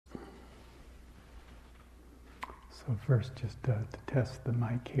So first, just to test the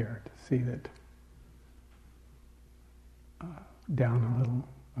mic here to see that down a little.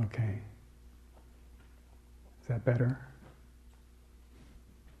 Okay. Is that better?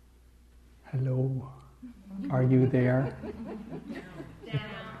 Hello. Are you there?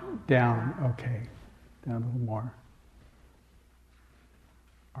 Down. Okay. Down a little more.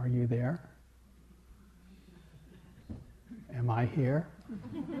 Are you there? Am I here?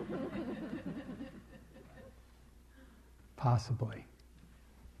 Possibly.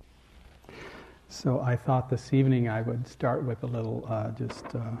 So I thought this evening I would start with a little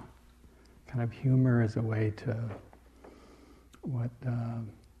kind of humor as a way to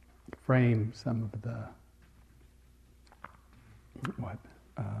frame some of the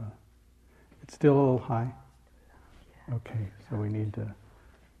it's still a little high. Okay, so we need to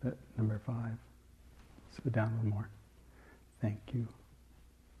number 5. So down a little more. Thank you.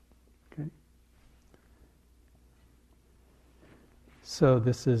 Okay. So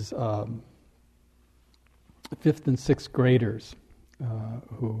this is 5th and 6th graders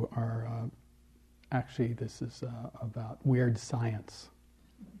who are actually this is about weird science,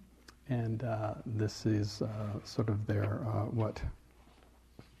 and this is sort of their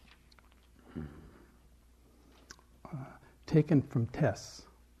taken from tests.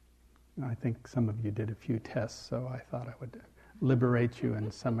 I think some of you did a few tests, so I thought I would liberate you in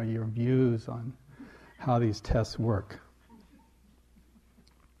some of your views on how these tests work.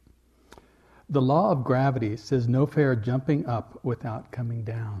 The law of gravity says no fair jumping up without coming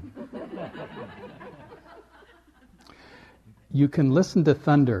down. You can listen to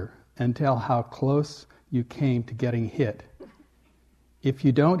thunder and tell how close you came to getting hit. If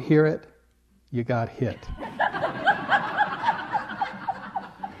you don't hear it, you got hit.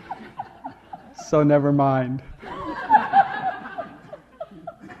 So never mind.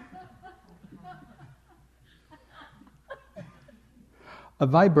 A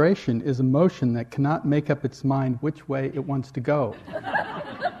vibration is a motion that cannot make up its mind which way it wants to go.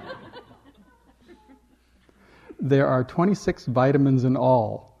 There are 26 vitamins in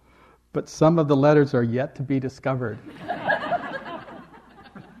all, but some of the letters are yet to be discovered.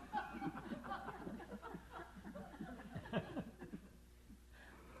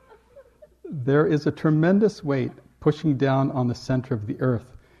 There is a tremendous weight pushing down on the center of the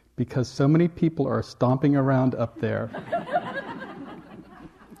earth because so many people are stomping around up there.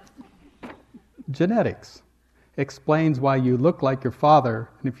 Genetics explains why you look like your father,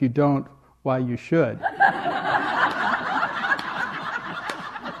 and if you don't, why you should.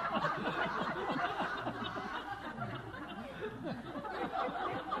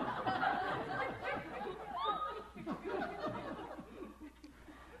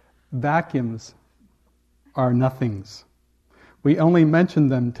 Vacuums are nothings. We only mention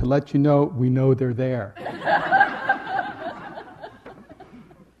them to let you know we know they're there.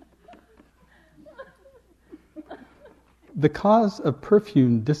 The cause of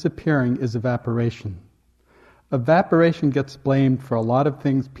perfume disappearing is evaporation. Evaporation gets blamed for a lot of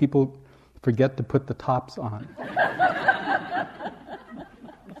things people forget to put the tops on.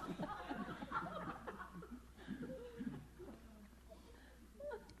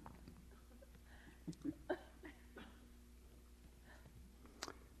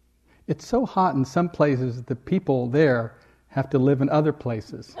 It's so hot in some places the people there have to live in other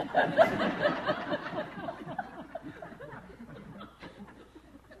places.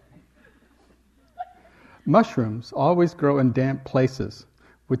 Mushrooms always grow in damp places,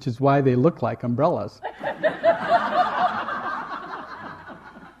 which is why they look like umbrellas.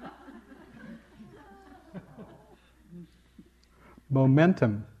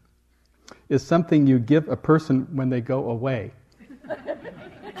 Momentum is something you give a person when they go away.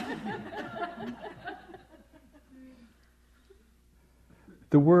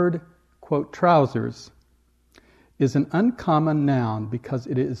 The word, quote, trousers, is an uncommon noun because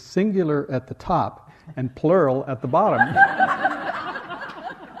it is singular at the top and plural at the bottom.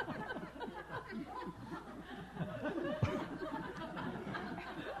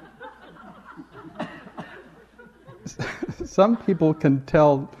 Some people can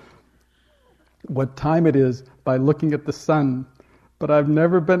tell what time it is by looking at the sun, but I've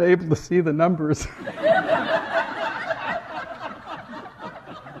never been able to see the numbers.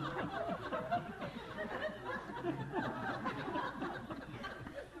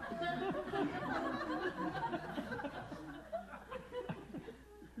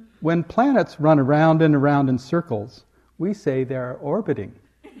 When planets run around and around in circles, we say they're orbiting.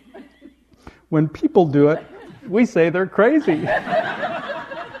 When people do it, we say they're crazy.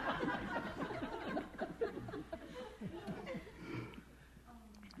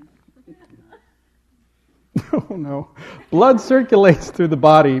 Oh no. Blood circulates through the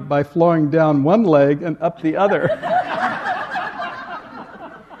body by flowing down one leg and up the other.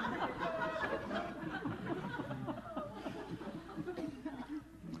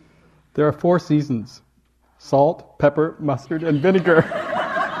 There are 4 seasons: salt, pepper, mustard, and vinegar.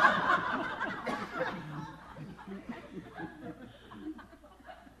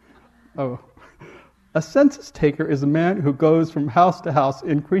 Oh. A census taker is a man who goes from house to house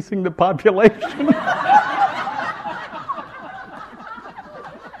increasing the population.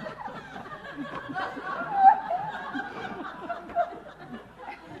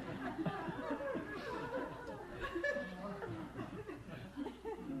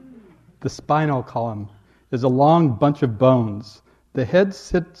 The spinal column is a long bunch of bones. The head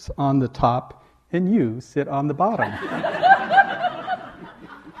sits on the top and you sit on the bottom.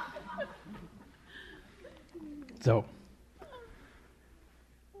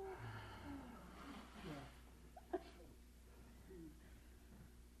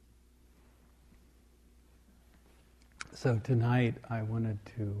 So tonight I wanted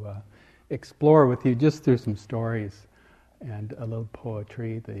to explore with you, just through some stories and a little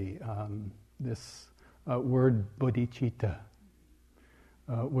poetry, this word bodhicitta,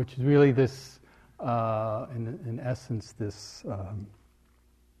 which is really this, in essence, this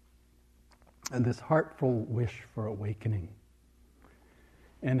heartful wish for awakening,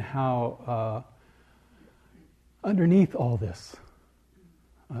 and how underneath all this,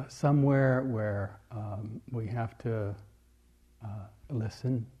 somewhere where we have to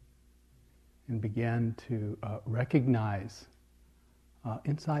listen and begin to recognize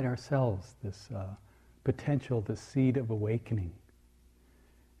inside ourselves this potential, the seed of awakening,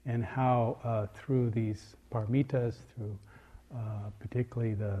 and how through these paramitas, through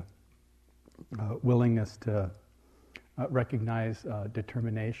particularly the willingness to recognize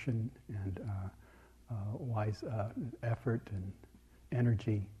determination and wise effort and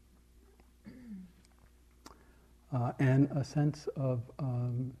energy, and a sense of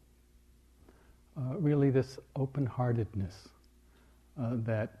really this open-heartedness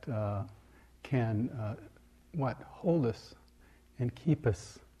that can hold us and keep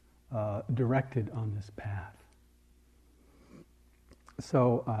us directed on this path.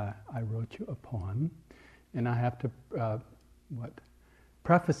 So I wrote you a poem, and I have to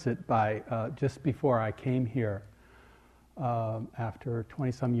preface it by just before I came here, after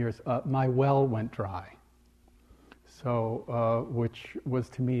 20-some years, my well went dry. So, which was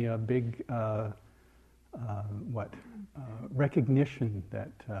to me a big recognition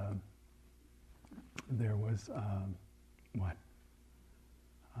that there was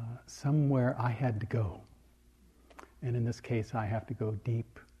somewhere I had to go. And in this case, I have to go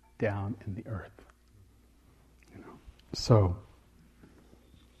deep down in the earth. So,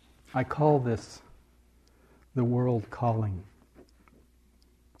 I call this the world calling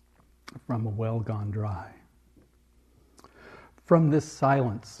from a well gone dry. From this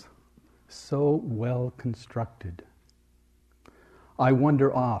silence, so well constructed, I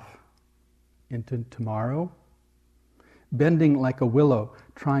wander off into tomorrow, bending like a willow,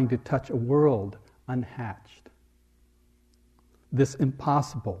 trying to touch a world unhatched. This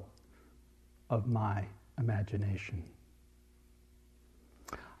impossible of my imagination.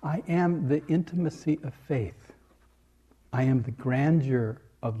 I am the intimacy of faith. I am the grandeur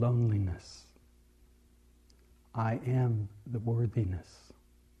of loneliness. I am the worthiness.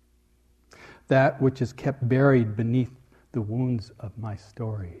 That which is kept buried beneath the wounds of my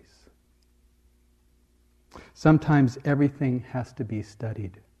stories. Sometimes everything has to be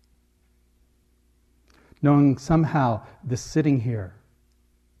studied. Knowing somehow this sitting here,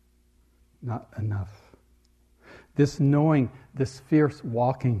 not enough. This knowing, this fierce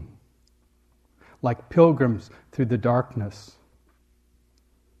walking, like pilgrims through the darkness.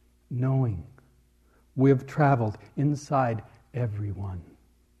 Knowing we have traveled inside everyone.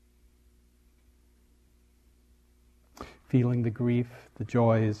 Feeling the grief, the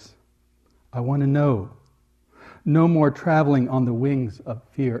joys. I want to know. No more traveling on the wings of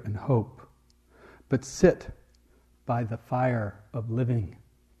fear and hope, but sit by the fire of living.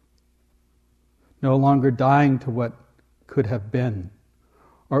 No longer dying to what could have been,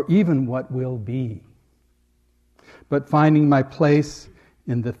 or even what will be, but finding my place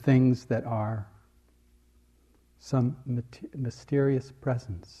in the things that are. Some mysterious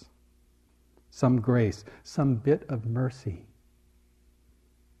presence, some grace, some bit of mercy,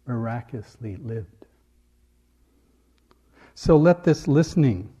 miraculously lived. So let this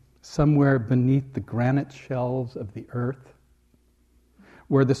listening somewhere beneath the granite shelves of the earth,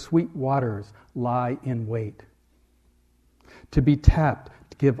 where the sweet waters lie in wait, to be tapped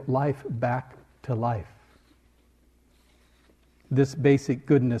to give life back to life, this basic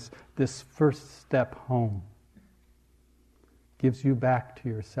goodness, this first step home, gives you back to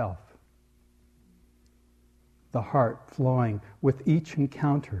yourself. The heart flowing with each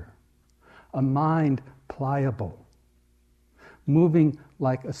encounter, a mind pliable, moving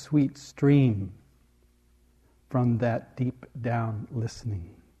like a sweet stream from that deep down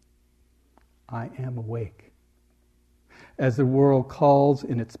listening. I am awake. As the world calls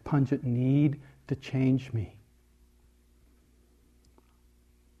in its pungent need to change me,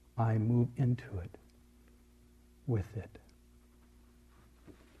 I move into it, with it.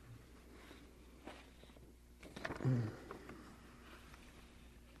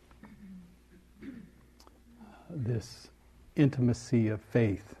 This intimacy of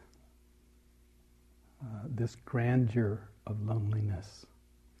faith, this grandeur of loneliness.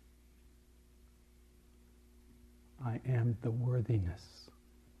 I am the worthiness.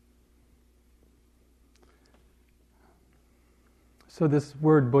 So this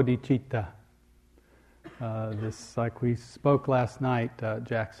word bodhicitta, this, like we spoke last night,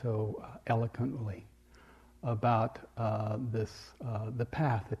 Jack, so eloquently about this, the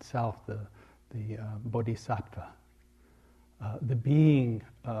path itself, the bodhisattva, the being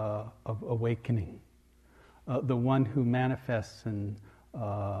of awakening, the one who manifests and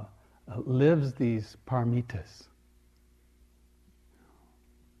lives these paramitas.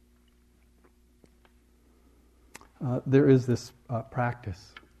 There is this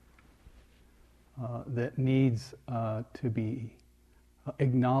practice that needs to be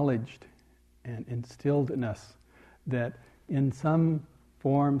acknowledged and instilled in us, that in some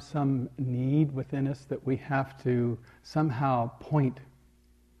form, some need within us that we have to somehow point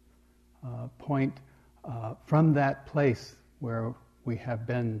from that place where we have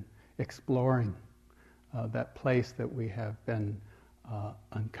been exploring, that place that we have been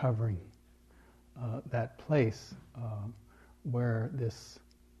uncovering, that place where this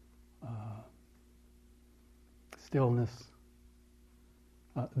stillness,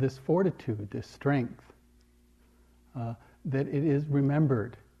 this fortitude, this strength, that it is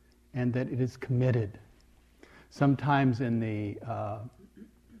remembered and that it is committed. Sometimes in the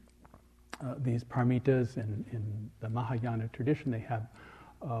these paramitas in the Mahayana tradition, they have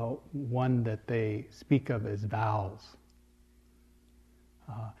one that they speak of as vows.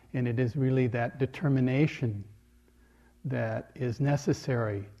 And it is really that determination that is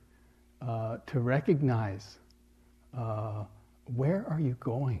necessary to recognize where are you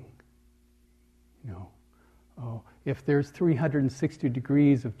going? You know, if there's 360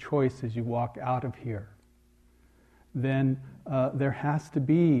 degrees of choice as you walk out of here, then there has to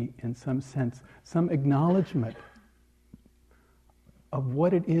be, in some sense, some acknowledgement of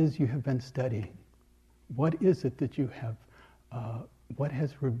what it is you have been studying. What is it that you have, what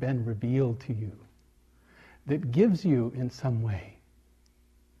has been revealed to you that gives you, in some way,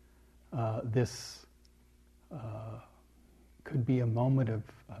 this could be a moment of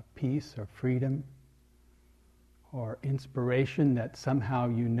peace or freedom or inspiration, that somehow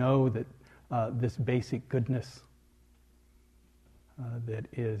you know that this basic goodness that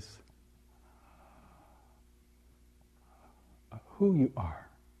is who you are.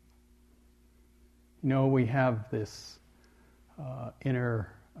 You know, we have this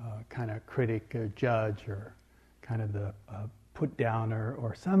inner kind of critic or judge, or kind of the put downer,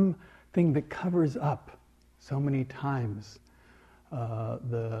 or something that covers up so many times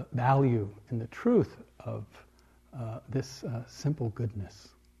the value and the truth of this simple goodness.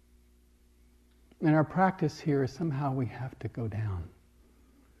 And our practice here is somehow we have to go down.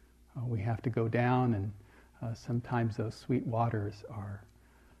 We have to go down, and sometimes those sweet waters are,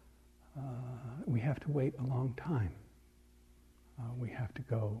 we have to wait a long time. We have to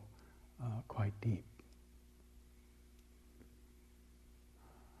go quite deep.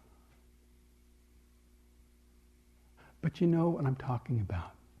 But you know what I'm talking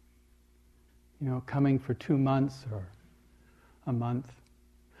about. You know, coming for 2 months or a month,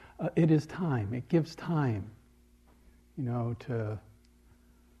 it is time. It gives time, you know, to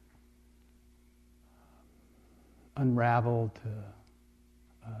unravel, to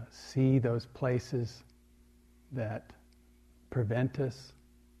see those places that prevent us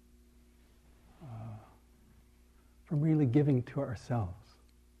from really giving to ourselves.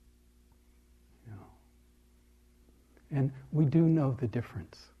 You know. And we do know the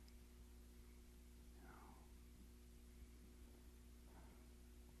difference.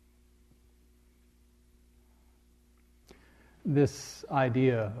 This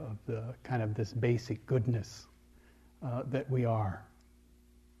idea of the kind of this basic goodness that we are.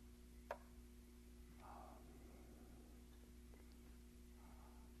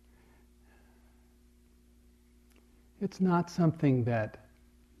 It's not something that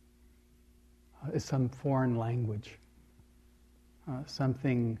is some foreign language,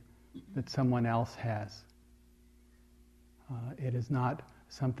 something that someone else has. It is not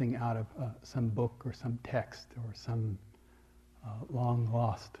something out of some book or some text or some long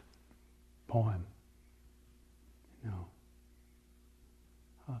lost poem. No.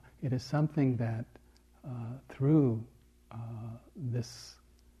 It is something that through this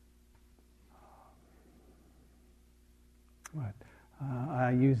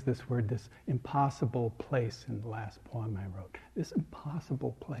I use this word, this impossible place in the last poem I wrote. This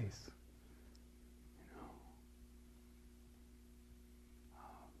impossible place.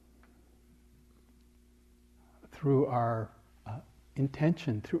 Through our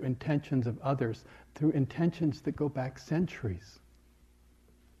intention, through intentions of others, through intentions that go back centuries,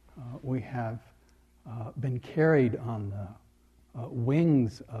 we have been carried on the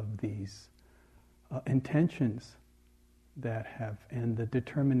wings of these intentions that have, and the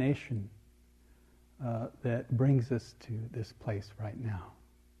determination that brings us to this place right now.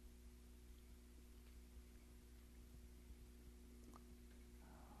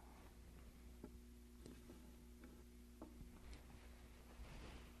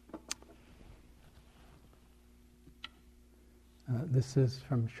 This is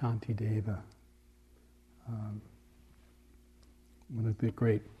from Shantideva, one of the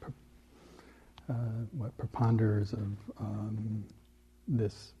great preponderers of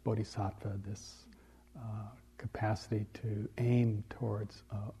this bodhisattva, this capacity to aim towards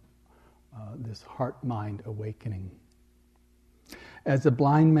this heart-mind awakening. As a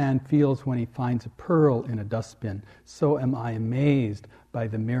blind man feels when he finds a pearl in a dustbin, so am I amazed by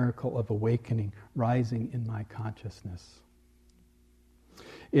the miracle of awakening rising in my consciousness.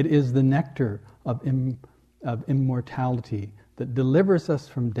 It is the nectar of immortality that delivers us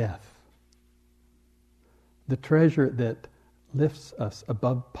from death, the treasure that lifts us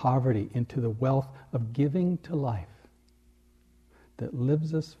above poverty into the wealth of giving to life, that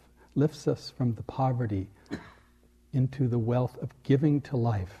lifts us from the poverty into the wealth of giving to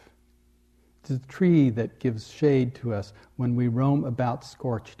life. It is the tree that gives shade to us when we roam about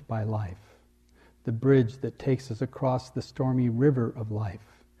scorched by life, the bridge that takes us across the stormy river of life,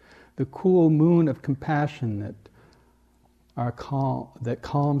 the cool moon of compassion that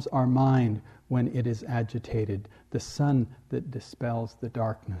calms our mind when it is agitated, the sun that dispels the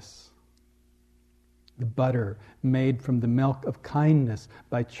darkness, the butter made from the milk of kindness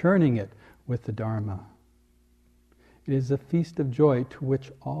by churning it with the Dharma. It is a feast of joy to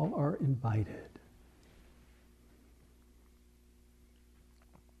which all are invited.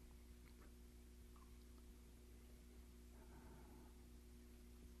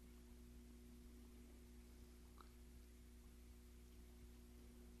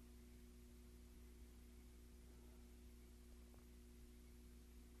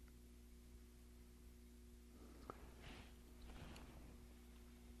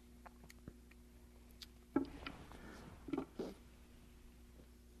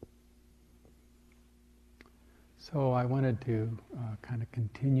 So I wanted to kind of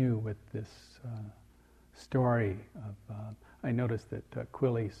continue with this story of, I noticed that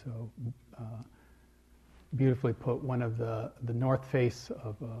Quilly so beautifully put one of the north face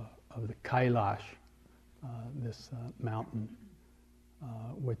of the Kailash, this mountain,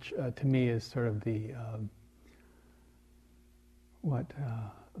 which to me is sort of the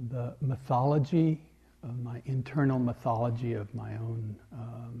mythology of my internal mythology of my own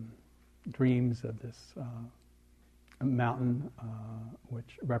dreams of this mountain,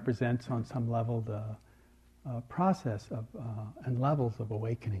 which represents on some level the process of and levels of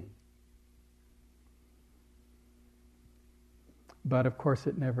awakening. But of course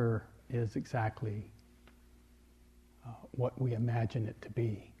it never is exactly what we imagine it to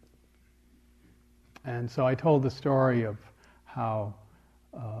be. And so I told the story of how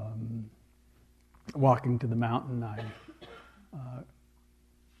walking to the mountain I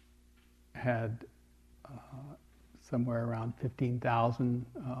had somewhere around 15,000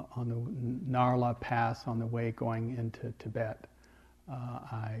 on the Narla Pass on the way going into Tibet.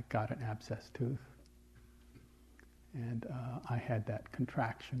 I got an abscess tooth. And I had that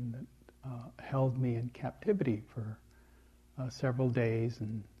contraction that held me in captivity for several days.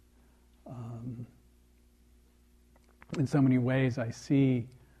 And in so many ways I see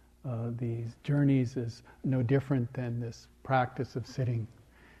these journeys as no different than this practice of sitting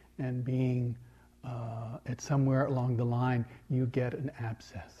and being at somewhere along the line you get an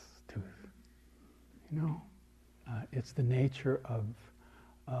abscess tooth. It's the nature of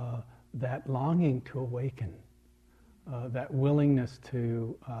that longing to awaken, that willingness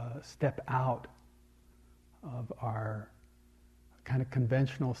to step out of our kind of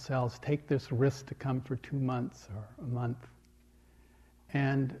conventional selves take this risk to come for 2 months or a month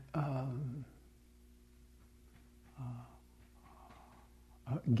and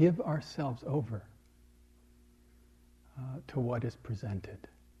give ourselves over to what is presented.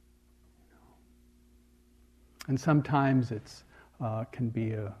 And sometimes it's can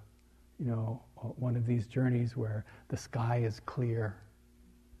be one of these journeys where the sky is clear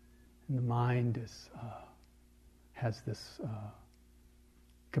and the mind has this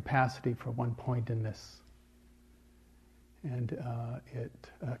capacity for one pointedness, and it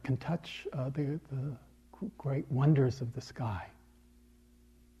can touch the great wonders of the sky.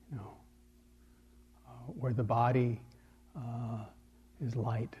 Where the body is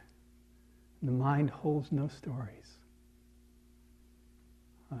light, the mind holds no stories,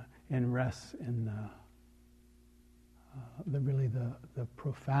 and rests in the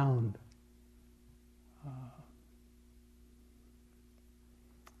profound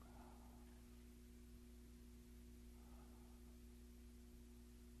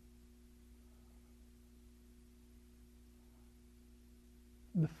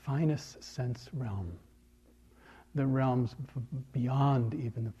the finest sense realm, the realms beyond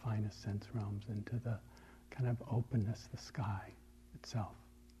even the finest sense realms, into the kind of openness, the sky itself.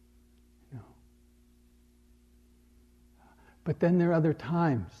 But then there are other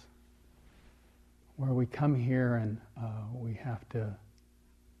times where we come here and we have to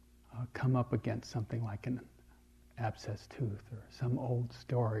come up against something like an abscessed tooth or some old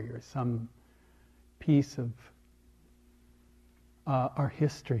story or some piece of our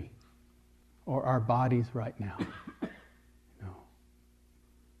history or our bodies right now,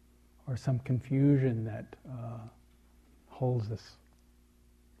 or some confusion that holds us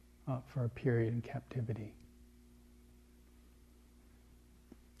for a period in captivity.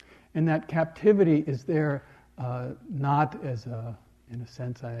 And that captivity is there not as in a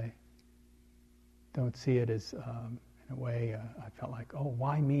sense, I don't see it as, in a way, I felt like, oh,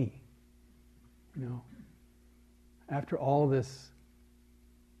 why me? After all this,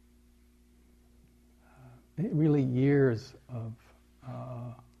 really years of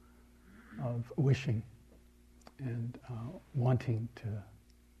wishing and wanting to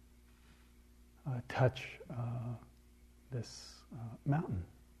touch this mountain,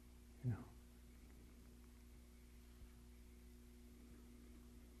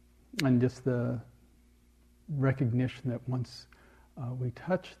 and just the recognition that once we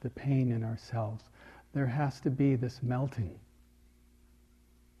touch the pain in ourselves, there has to be this melting,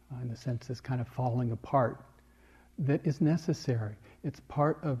 in a sense, this kind of falling apart that is necessary. It's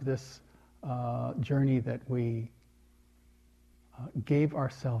part of this journey that we gave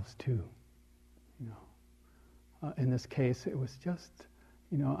ourselves to. In this case, it was just,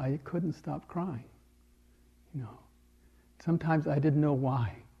 I couldn't stop crying. Sometimes I didn't know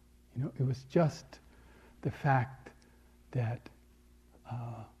why. It was just the fact that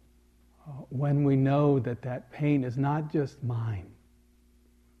when we know that pain is not just mine,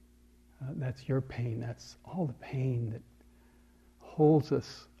 that's your pain, that's all the pain that holds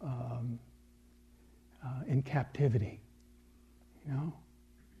us in captivity.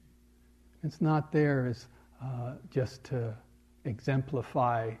 It's not there as just to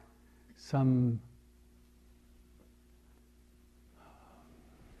exemplify some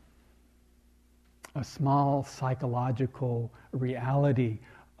a small psychological reality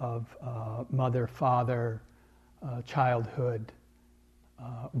of mother, father, childhood,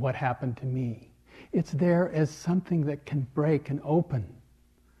 what happened to me. It's there as something that can break and open,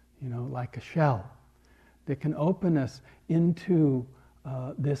 like a shell, that can open us into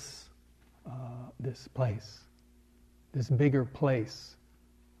this place, this bigger place,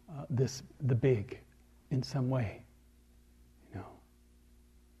 the big, in some way.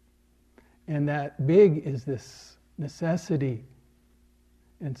 And that big is this necessity,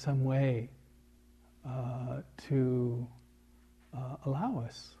 in some way, to allow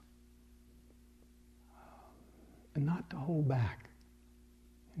us and not to hold back,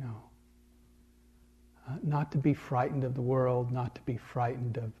 not to be frightened of the world, not to be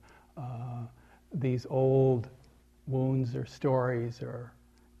frightened of these old wounds or stories or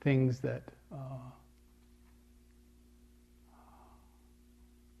things that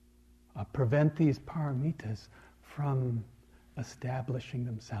prevent these paramitas from establishing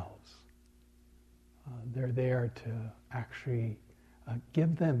themselves. They're there to actually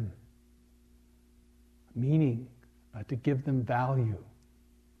give them meaning, to give them value,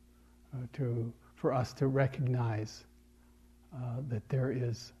 for us to recognize that there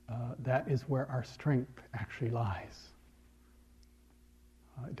is that is where our strength actually lies.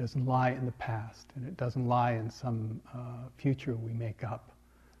 It doesn't lie in the past, and it doesn't lie in some future we make up.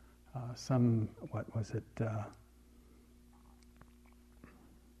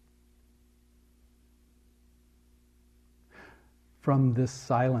 From this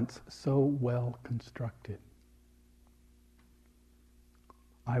silence so well constructed,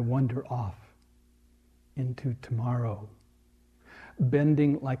 I wander off into tomorrow,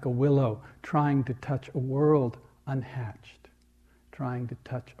 bending like a willow, trying to touch a world unhatched, trying to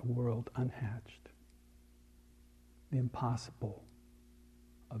touch a world unhatched, the impossible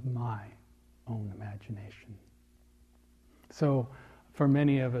of my own imagination. So for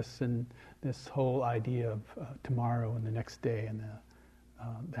many of us, in this whole idea of tomorrow and the next day and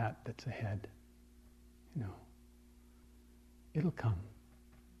that's ahead, it'll come,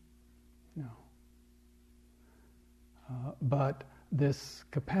 but this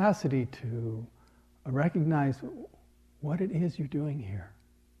capacity to recognize what it is you're doing here,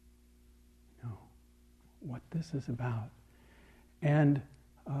 what this is about, and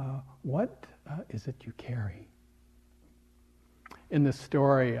what is it you carry. In the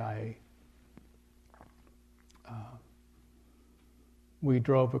story, we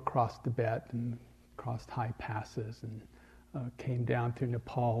drove across Tibet and crossed high passes and came down through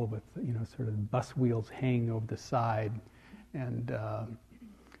Nepal with sort of bus wheels hanging over the side and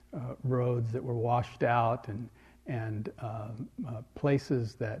roads that were washed out and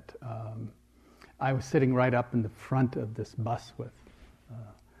places that I was sitting right up in the front of this bus with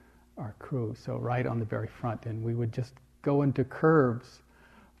our crew, so right on the very front, and we would just go into curves,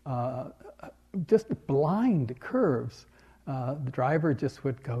 just blind curves. The driver just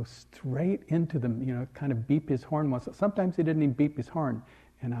would go straight into them, kind of beep his horn once. Sometimes he didn't even beep his horn,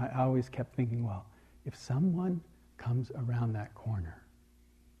 and I always kept thinking, well, if someone comes around that corner,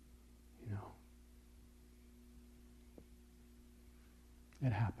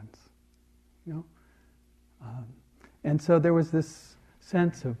 it happens, and so there was this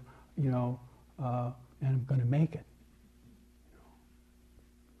sense of, and I'm going to make it.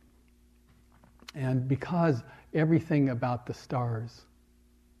 And because everything about the stars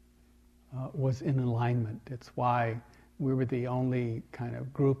was in alignment, it's why we were the only kind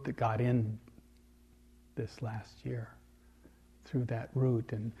of group that got in this last year through that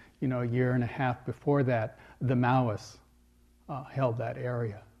route. And, a year and a half before that, the Maoists held that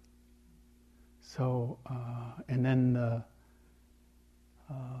area. So, and then the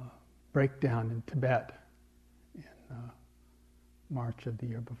breakdown in Tibet in March of the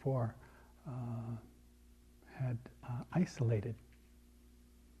year before had isolated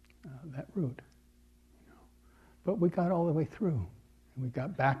that route. But we got all the way through. And we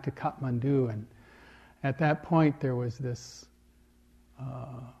got back to Kathmandu, and at that point there was this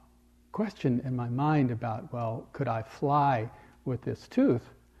question in my mind about, well, could I fly with this tooth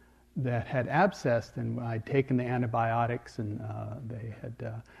that had abscessed, and I'd taken the antibiotics, and they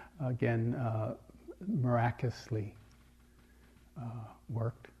had again miraculously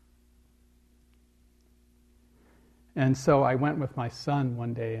worked. And so I went with my son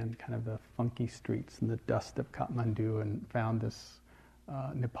one day in kind of the funky streets and the dust of Kathmandu and found this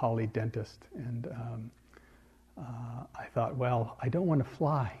Nepali dentist. And I thought, well, I don't want to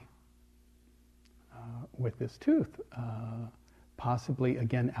fly with this tooth. Possibly,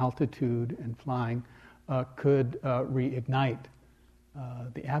 again, altitude and flying could reignite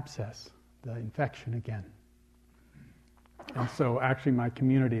the abscess, the infection again. And so actually my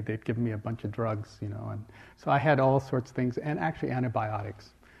community, they'd given me a bunch of drugs, and so I had all sorts of things, and actually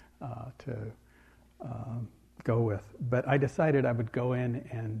antibiotics to go with. But I decided I would go in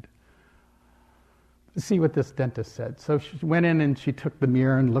and see what this dentist said. So she went in and she took the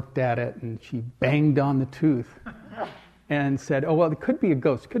mirror and looked at it, and she banged on the tooth and said, oh, well, it could be a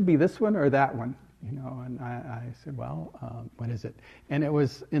ghost. It could be this one or that one. And I said, well, what is it? And it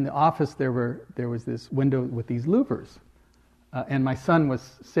was in the office, there was this window with these louvers. And my son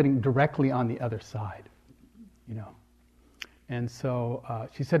was sitting directly on the other side, And so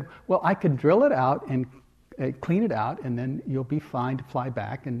she said, well, I could drill it out and clean it out, and then you'll be fine to fly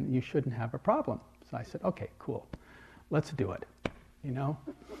back, and you shouldn't have a problem. So I said, okay, cool. Let's do it,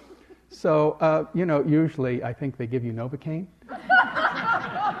 So, usually I think they give you Novocaine.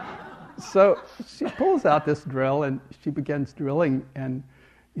 So she pulls out this drill, and she begins drilling, and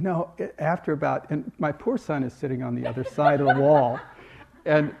after and my poor son is sitting on the other side of the wall,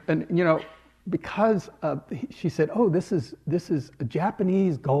 and because she said, oh, this is a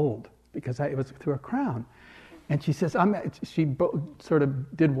Japanese gold, because it was through a crown, and she says, sort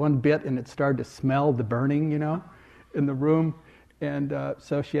of did one bit, and it started to smell the burning, in the room, And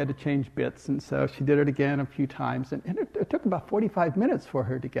so she had to change bits, and so she did it again a few times, and it took about 45 minutes for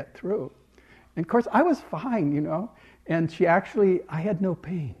her to get through. And of course, I was fine, and I had no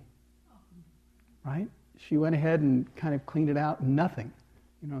pain, right? She went ahead and kind of cleaned it out, nothing,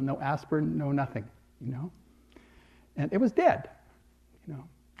 no aspirin, no nothing, And it was dead,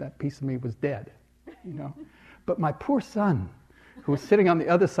 that piece of me was dead, But my poor son, who was sitting on the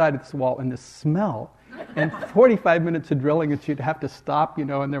other side of this wall, and the smell, and 45 minutes of drilling, and she'd have to stop,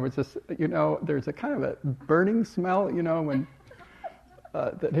 and there was this, there's a kind of a burning smell, when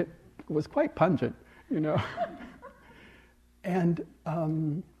that it was quite pungent, And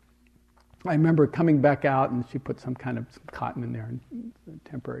I remember coming back out, and she put some cotton in there, and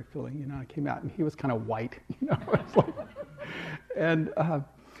temporary filling, I came out, and he was kind of white, It's like, and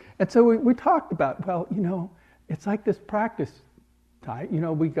so we talked about, it's like this practice, Ty.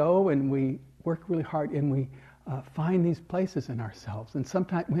 We go and we work really hard, and we find these places in ourselves. And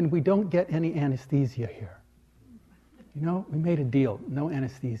sometimes when we don't get any anesthesia here, we made a deal, no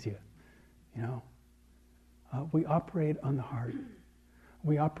anesthesia. We operate on the heart.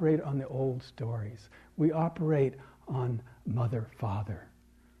 We operate on the old stories. We operate on mother, father.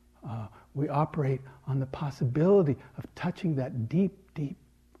 We operate on the possibility of touching that deep, deep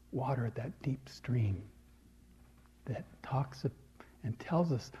water, that deep stream that talks and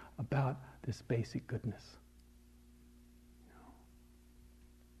tells us about this basic goodness.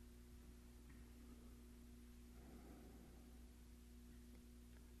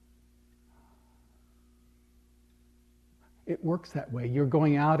 It works that way. You're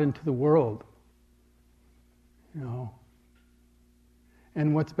going out into the world,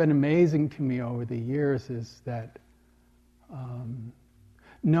 And what's been amazing to me over the years is that,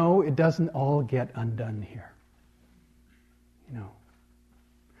 no, it doesn't all get undone here.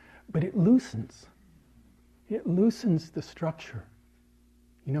 But it loosens. It loosens the structure.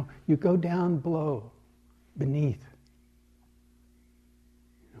 You go down below, beneath.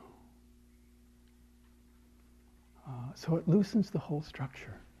 So it loosens the whole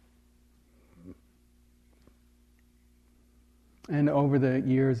structure. And over the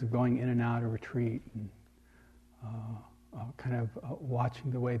years of going in and out of retreat, and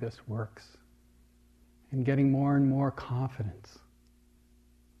watching the way this works, and getting more and more confidence,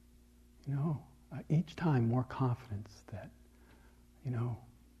 each time more confidence that,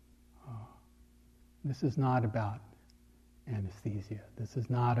 this is not about anesthesia. This is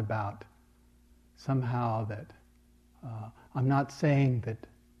not about somehow that, I'm not saying that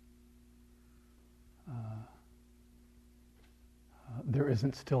there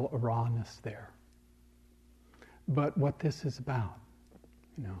isn't still a rawness there. But what this is about,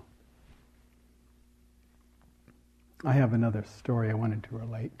 I have another story I wanted to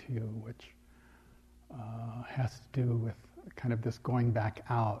relate to you, which has to do with kind of this going back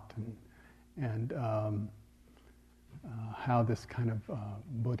out and how this kind of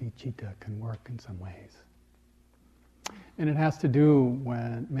bodhicitta can work in some ways. And it has to do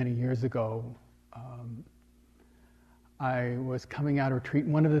when, many years ago, I was coming out of retreat.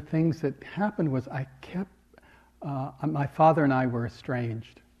 And one of the things that happened was my father and I were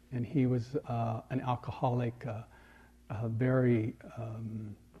estranged. And he was an alcoholic, a very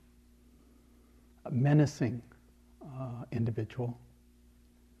menacing individual.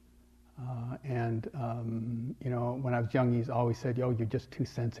 When I was young, he's always said, "Yo, you're just too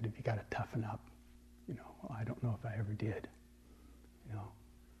sensitive. You got to toughen up." I don't know if I ever did.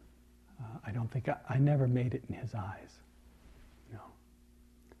 I don't think I never made it in his eyes.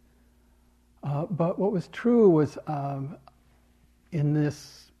 But what was true was in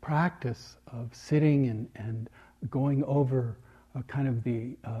this practice of sitting and going over kind of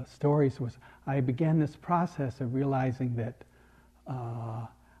the stories was I began this process of realizing that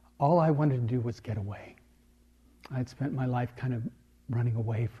all I wanted to do was get away. I'd spent my life kind of running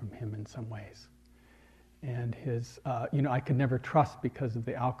away from him in some ways. And his, I could never trust because of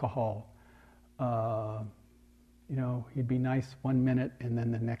the alcohol. He'd be nice one minute, and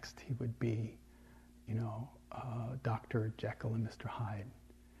then the next he would be, Dr. Jekyll and Mr. Hyde.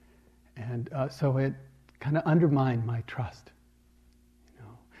 And so it kind of undermined my trust.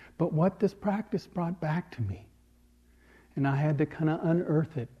 But what this practice brought back to me, and I had to kind of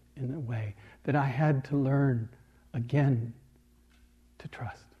unearth it in a way that I had to learn again to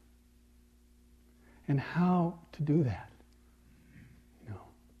trust. And how to do that.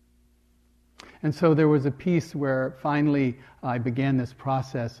 And so there was a piece where finally I began this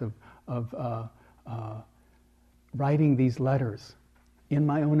process of writing these letters in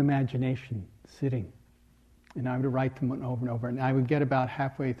my own imagination, sitting. And I would write them over and over. And I would get about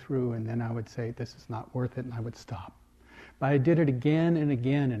halfway through, and then I would say, "This is not worth it," and I would stop. But I did it again and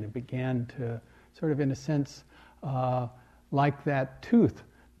again, and it began to sort of, in a sense, like that tooth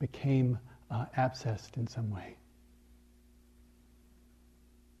became abscessed in some way.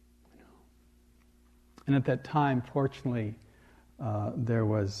 And at that time, fortunately, there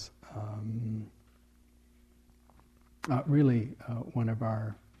was really one of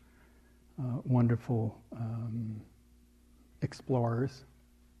our wonderful explorers,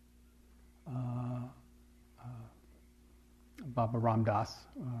 Baba Ram Dass,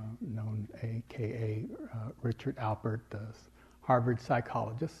 known a.k.a. Richard Alpert, the Harvard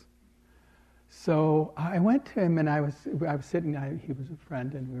psychologist. So I went to him, and I was sitting. He was a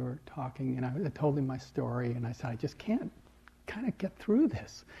friend, and we were talking. And I told him my story, and I said, I just can't kind of get through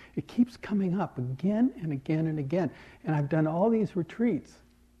this. It keeps coming up again and again and again. And I've done all these retreats,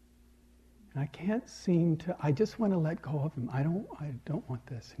 and I can't seem to. I just want to let go of him. I don't want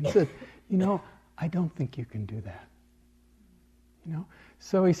this. And he said, I don't think you can do that.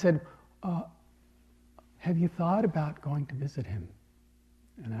 So he said, have you thought about going to visit him?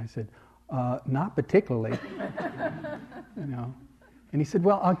 And I said, not particularly. And he said,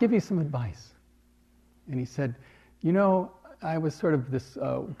 well, I'll give you some advice. And he said, I was sort of this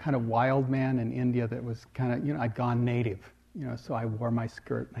kind of wild man in India that was kind of, I'd gone native, so I wore my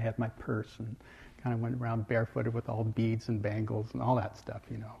skirt and I had my purse and kind of went around barefooted with all beads and bangles and all that stuff,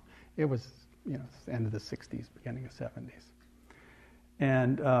 It was, it's the end of the 60s, beginning of 70s.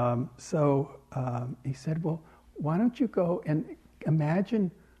 And so he said, well, why don't you go and imagine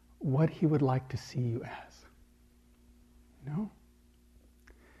what he would like to see you as,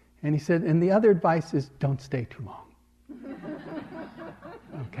 And he said, and the other advice is don't stay too long.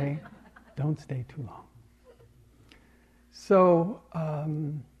 Okay? Don't stay too long. So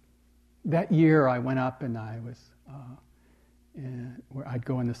that year I went up and I was, where I'd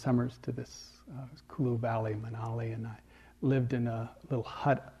go in the summers to this Kulu Valley, Manali, and I lived in a little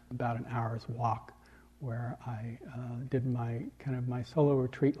hut about an hour's walk where I did my solo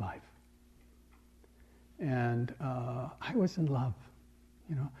retreat life. And I was in love.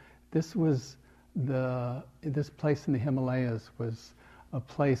 This was this place in the Himalayas was a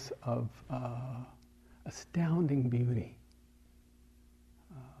place of astounding beauty.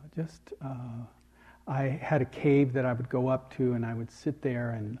 I had a cave that I would go up to, and I would sit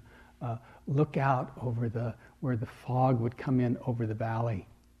there and look out over where the fog would come in over the valley,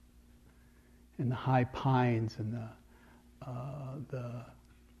 and the high pines, and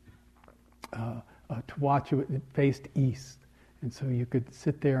to watch it faced east, and so you could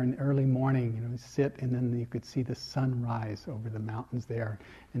sit there in the early morning, sit, and then you could see the sun rise over the mountains there,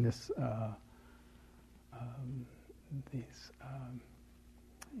 and this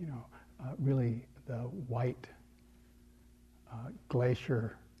really the white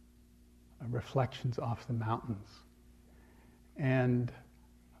glacier reflections off the mountains. And,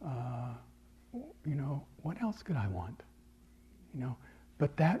 what else could I want?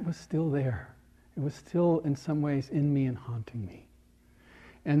 But that was still there. It was still in some ways in me and haunting me.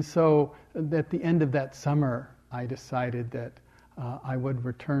 And so at the end of that summer, I decided that I would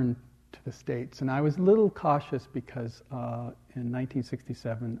return to the States. And I was a little cautious because in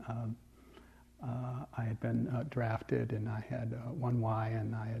 1967, I had been drafted, and I had 1Y,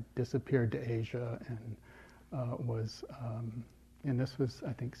 and I had disappeared to Asia, and and this was,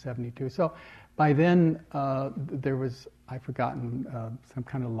 I think, 72. So by then, there was, I'd forgotten, some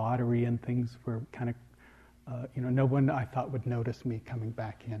kind of lottery, and things were kind of, no one I thought would notice me coming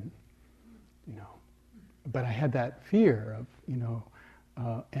back in, But I had that fear of,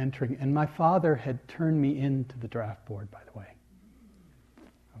 entering. And my father had turned me into the draft board, by the way,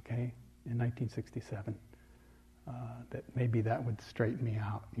 okay, in 1967. That maybe that would straighten me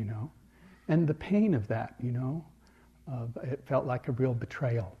out, And the pain of that, it felt like a real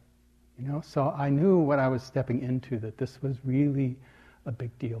betrayal, So I knew what I was stepping into, that this was really a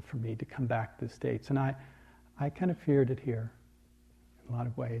big deal for me to come back to the States. And I kind of feared it here. In a lot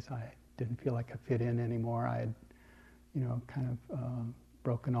of ways, I didn't feel like I fit in anymore. I had, kind of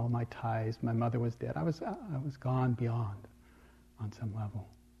broken all my ties. My mother was dead. I was gone beyond on some level.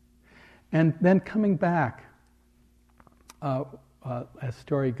 And then coming back, as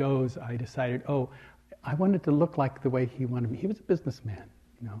story goes, I decided, I wanted to look like the way he wanted me. He was a businessman,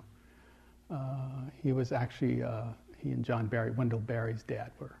 He was actually, he and John Barry, Wendell Berry's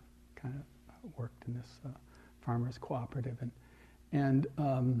dad, were kind of worked in this farmers cooperative. And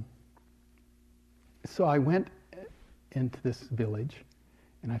so I went into this village,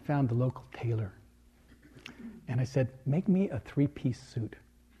 and I found the local tailor. And I said, make me a 3-piece suit.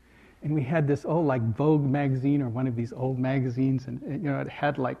 And we had this old, like, Vogue magazine, or one of these old magazines, and it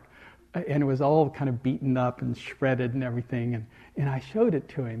had like and it was all kind of beaten up and shredded and everything. And I showed it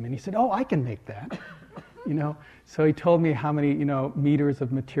to him, and he said, "Oh, I can make that." So he told me how many meters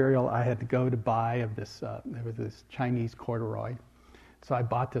of material I had to go to buy of this. There was this Chinese corduroy. So I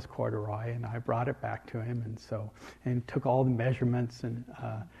bought this corduroy and I brought it back to him, and took all the measurements, and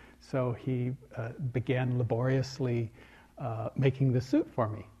so he began laboriously making the suit for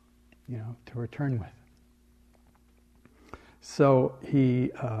me, to return with. So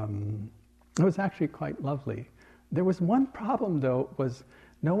it was actually quite lovely. There was one problem though, was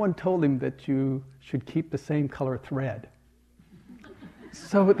no one told him that you should keep the same color thread.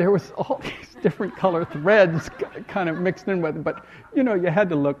 So there was all these different color threads kind of mixed in with it, but you had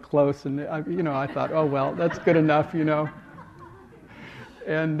to look close, and I thought, oh well, that's good enough,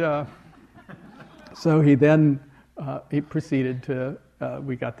 And so he then he proceeded to.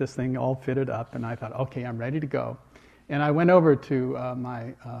 We got this thing all fitted up, and I thought, okay, I'm ready to go. And I went over to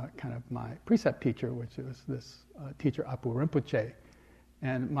my precept teacher, which was this teacher Apu Rinpoche,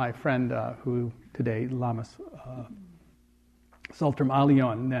 and my friend who today Lama Sultram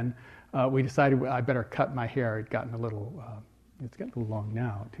Alion. And then we decided I better cut my hair. It's getting a little long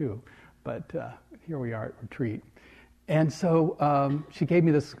now too, but here we are at retreat. And so she gave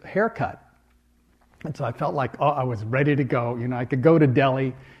me this haircut, and so I felt like I was ready to go. I could go to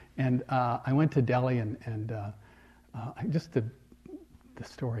Delhi, and I went to Delhi, and just the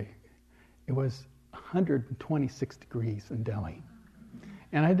story. It was 126 degrees in Delhi.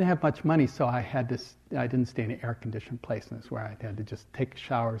 And I didn't have much money, so I didn't stay in an air-conditioned place, and that's where I had to just take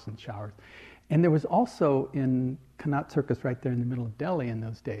showers and showers. And there was also in Connaught Circus, right there in the middle of Delhi in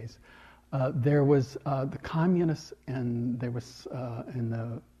those days, there was the communists, and there was and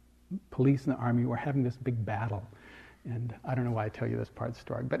the police and the army were having this big battle. And I don't know why I tell you this part of the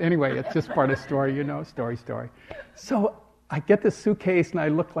story, but anyway, it's just part of the story, story. So I get this suitcase, and I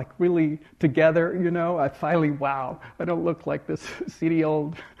look like really together, I finally, wow, I don't look like this seedy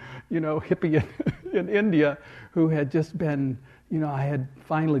old, hippie in India who had just been, I had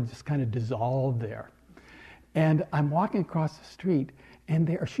finally just kind of dissolved there. And I'm walking across the street, and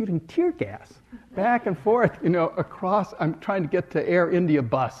they are shooting tear gas back and forth, across. I'm trying to get to Air India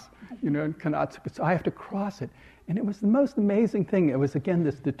bus, in Connaught, so I have to cross it. And it was the most amazing thing. It was, again,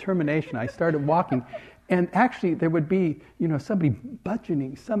 this determination. I started walking, and actually there would be, somebody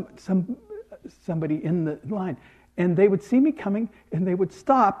budgeting, somebody in the line. And they would see me coming, and they would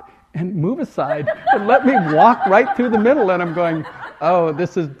stop and move aside and let me walk right through the middle. And I'm going, oh,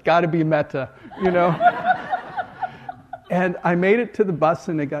 this has got to be metta, And I made it to the bus,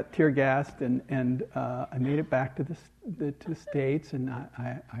 and I got tear gassed, and I made it back to the States, and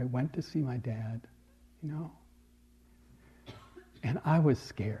I went to see my dad, And I was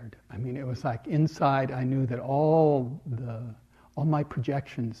scared. I mean, it was like inside I knew that all my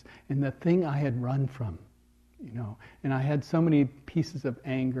projections and the thing I had run from, and I had so many pieces of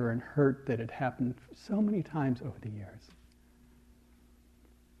anger and hurt that had happened so many times over the years.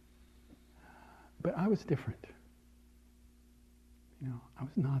 But I was different. I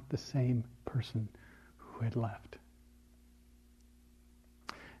was not the same person who had left.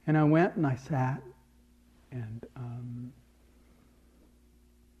 And I went and I sat, and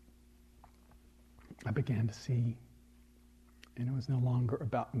I began to see, and it was no longer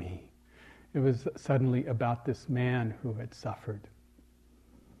about me. It was suddenly about this man who had suffered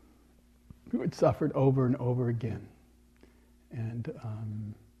over and over again. And,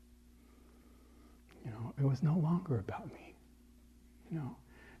 it was no longer about me.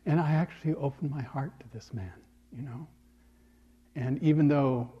 And I actually opened my heart to this man, And even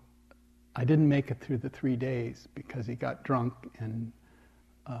though I didn't make it through the 3 days because he got drunk and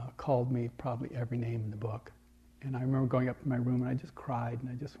called me probably every name in the book. And I remember going up to my room, and I just cried, and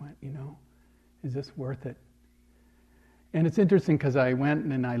I just went, is this worth it? And it's interesting because I went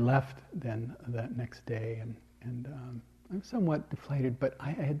and I left then that next day, and I'm somewhat deflated, but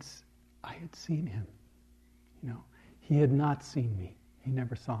I had seen him, He had not seen me. He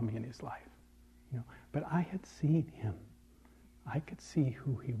never saw me in his life, But I had seen him. I could see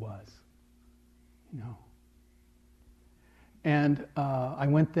who he was, And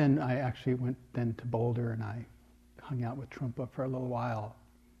I actually went then to Boulder, and I hung out with Trungpa for a little while.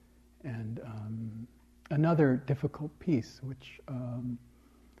 And another difficult piece, which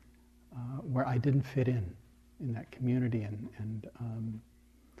where I didn't fit in that community, and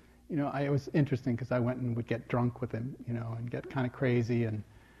it was interesting because I went and would get drunk with him, and get kind of crazy,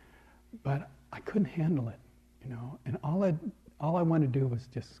 but I couldn't handle it, and all I wanted to do was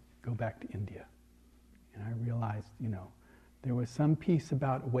just go back to India. And I realized, there was some piece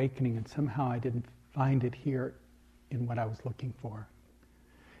about awakening, and somehow I didn't find it here in what I was looking for.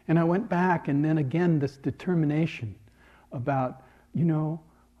 And I went back, and then again, this determination about,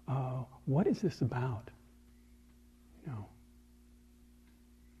 what is this about?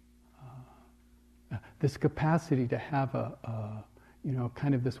 This capacity to have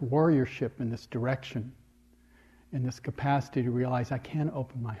kind of this warriorship in this direction, and this capacity to realize I can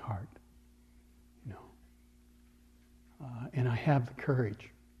open my heart, and I have the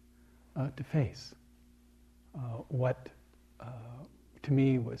courage to face what to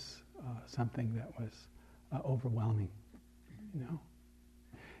me was something that was overwhelming,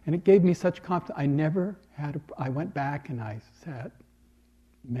 And it gave me such confidence. I went back and I sat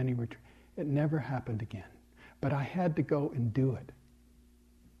many retreats. It never happened again. But I had to go and do it.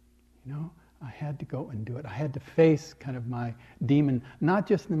 I had to go and do it. I had to face kind of my demon, not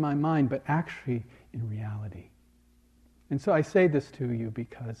just in my mind, but actually in reality. And so I say this to you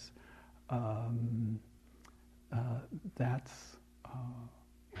because that's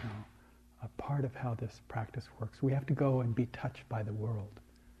a part of how this practice works. We have to go and be touched by the world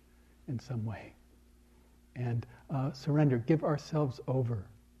in some way. And surrender, give ourselves over,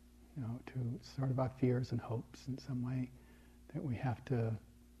 to sort of our fears and hopes in some way, that we have to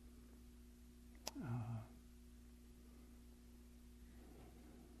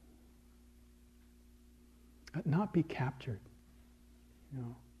not be captured,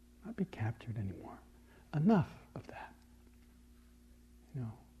 not be captured anymore. Enough of that,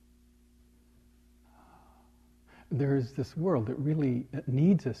 There's this world that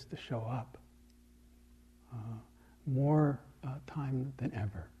needs us to show up more time than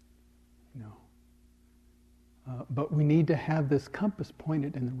ever, but we need to have this compass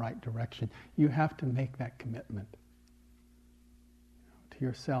pointed in the right direction. You have to make that commitment to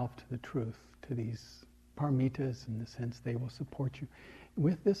yourself, to the truth, to these paramitas, in the sense they will support you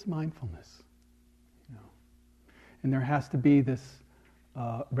with this mindfulness. And there has to be this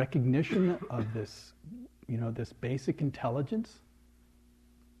recognition of this, this basic intelligence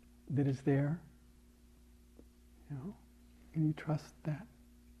that is there. Can you trust that?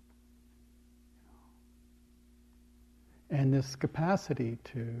 And this capacity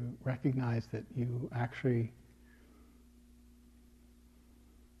to recognize that you actually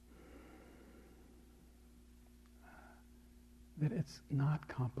that it's not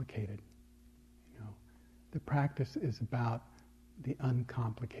complicated. The practice is about the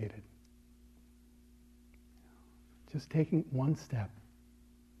uncomplicated. Just taking one step.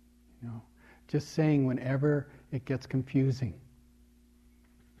 Just saying whenever it gets confusing.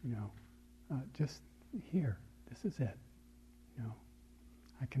 Just here. This is it.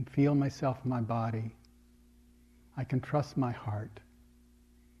 I can feel myself in my body. I can trust my heart.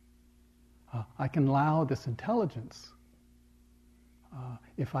 I can allow this intelligence,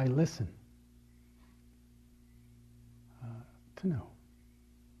 if I listen, to know.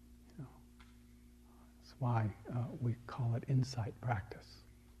 That's why we call it insight practice.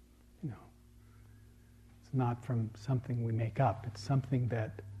 It's not from something we make up. It's something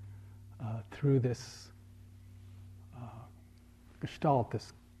that through this gestalt,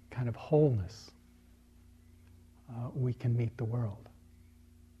 this kind of wholeness, we can meet the world.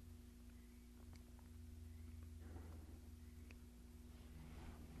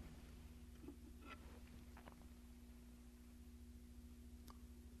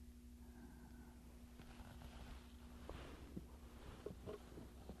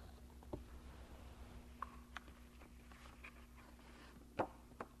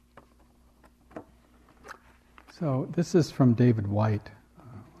 So this is from David White,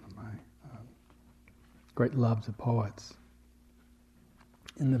 one of my great loves of poets.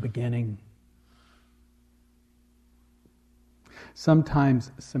 In the beginning,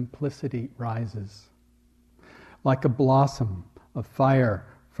 sometimes simplicity rises, like a blossom of fire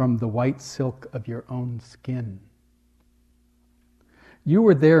from the white silk of your own skin. You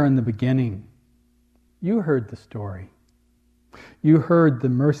were there in the beginning. You heard the story. You heard the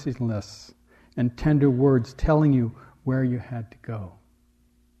merciless and tender words telling you where you had to go.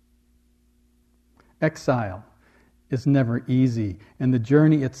 Exile is never easy, and the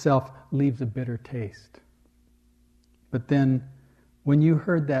journey itself leaves a bitter taste. But then, when you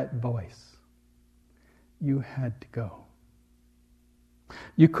heard that voice, you had to go.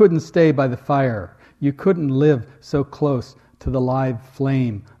 You couldn't stay by the fire. You couldn't live so close to the live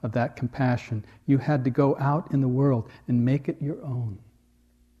flame of that compassion. You had to go out in the world and make it your own.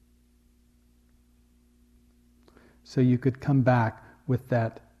 So you could come back with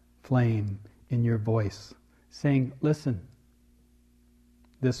that flame in your voice, saying, listen,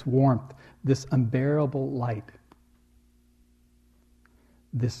 this warmth, this unbearable light,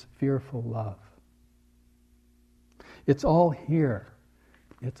 this fearful love, it's all here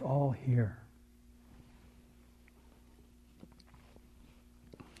It's all here.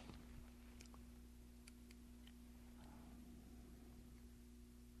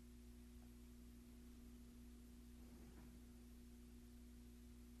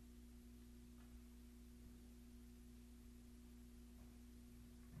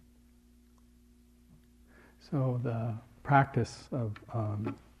 So the practice of,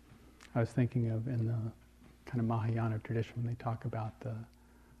 I was thinking of in the kind of Mahayana tradition when they talk about the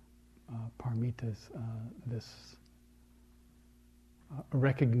paramitas, this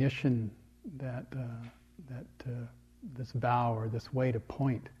recognition that this vow or this way to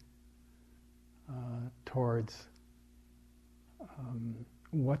point towards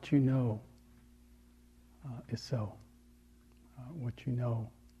what you know is so. What you know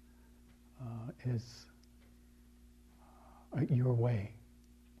is your way,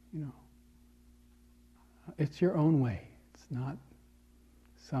 you know. It's your own way. It's not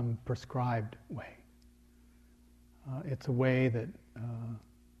some prescribed way. It's a way that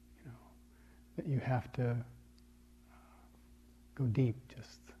that you have to go deep,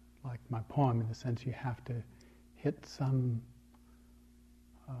 just like my poem, in the sense you have to hit some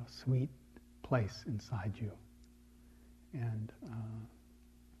sweet place inside you and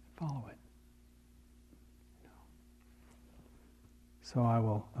follow it. So I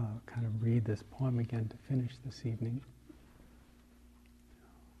will kind of read this poem again to finish this evening.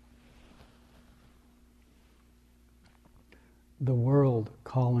 The world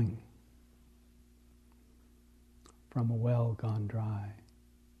calling from a well gone dry.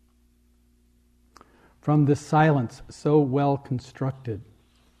 From this silence so well constructed,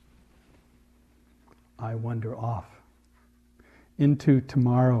 I wander off into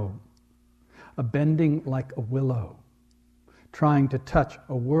tomorrow, a bending like a willow, trying to touch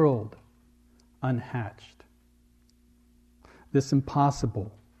a world unhatched. This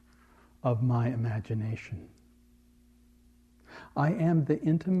impossible of my imagination. I am the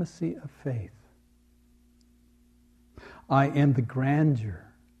intimacy of faith. I am the grandeur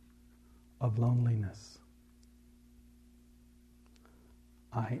of loneliness.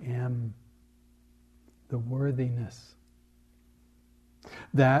 I am the worthiness,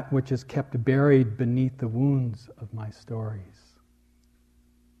 that which is kept buried beneath the wounds of my stories.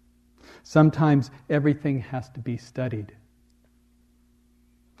 Sometimes everything has to be studied,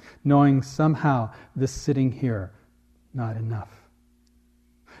 knowing somehow this sitting here, not enough.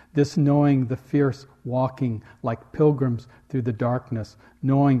 This knowing the fierce walking like pilgrims through the darkness,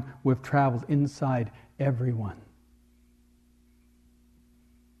 knowing we've traveled inside everyone.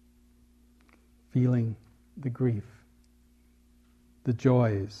 Feeling the grief, the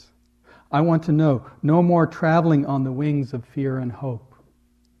joys. I want to know, no more traveling on the wings of fear and hope,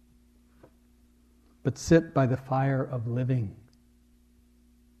 but sit by the fire of living.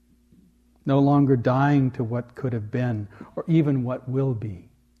 No longer dying to what could have been, or even what will be,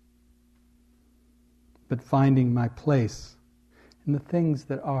 but finding my place in the things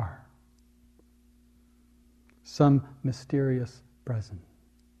that are. Some mysterious present,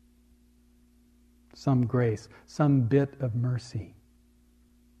 some grace, some bit of mercy,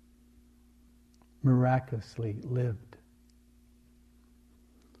 miraculously lived.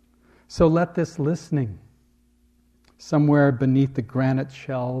 So let this listening, somewhere beneath the granite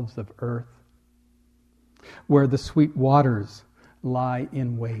shelves of earth, where the sweet waters lie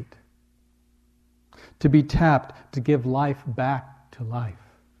in wait, to be tapped to give life back to life.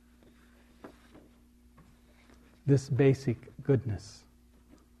 This basic goodness,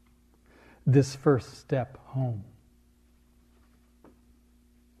 this first step home.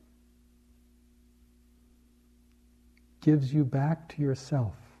 Gives you back to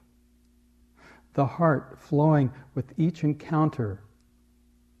yourself, the heart flowing with each encounter,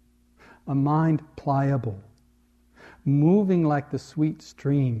 a mind pliable, moving like the sweet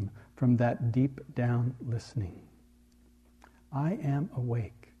stream from that deep down listening. I am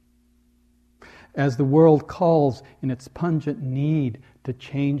awake. As the world calls in its pungent need to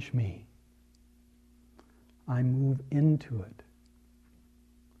change me, I move into it,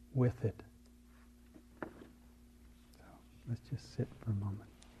 with it. So let's just sit for a moment.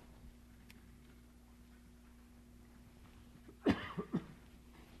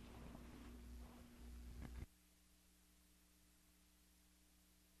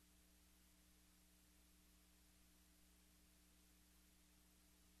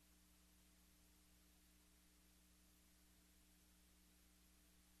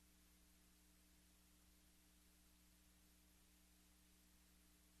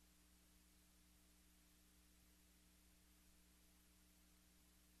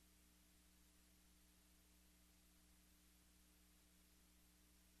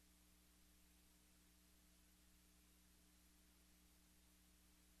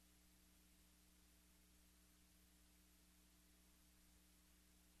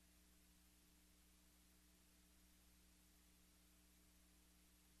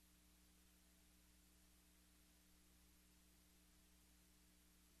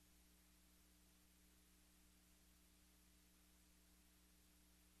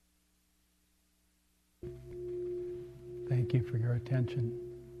 Thank you for your attention.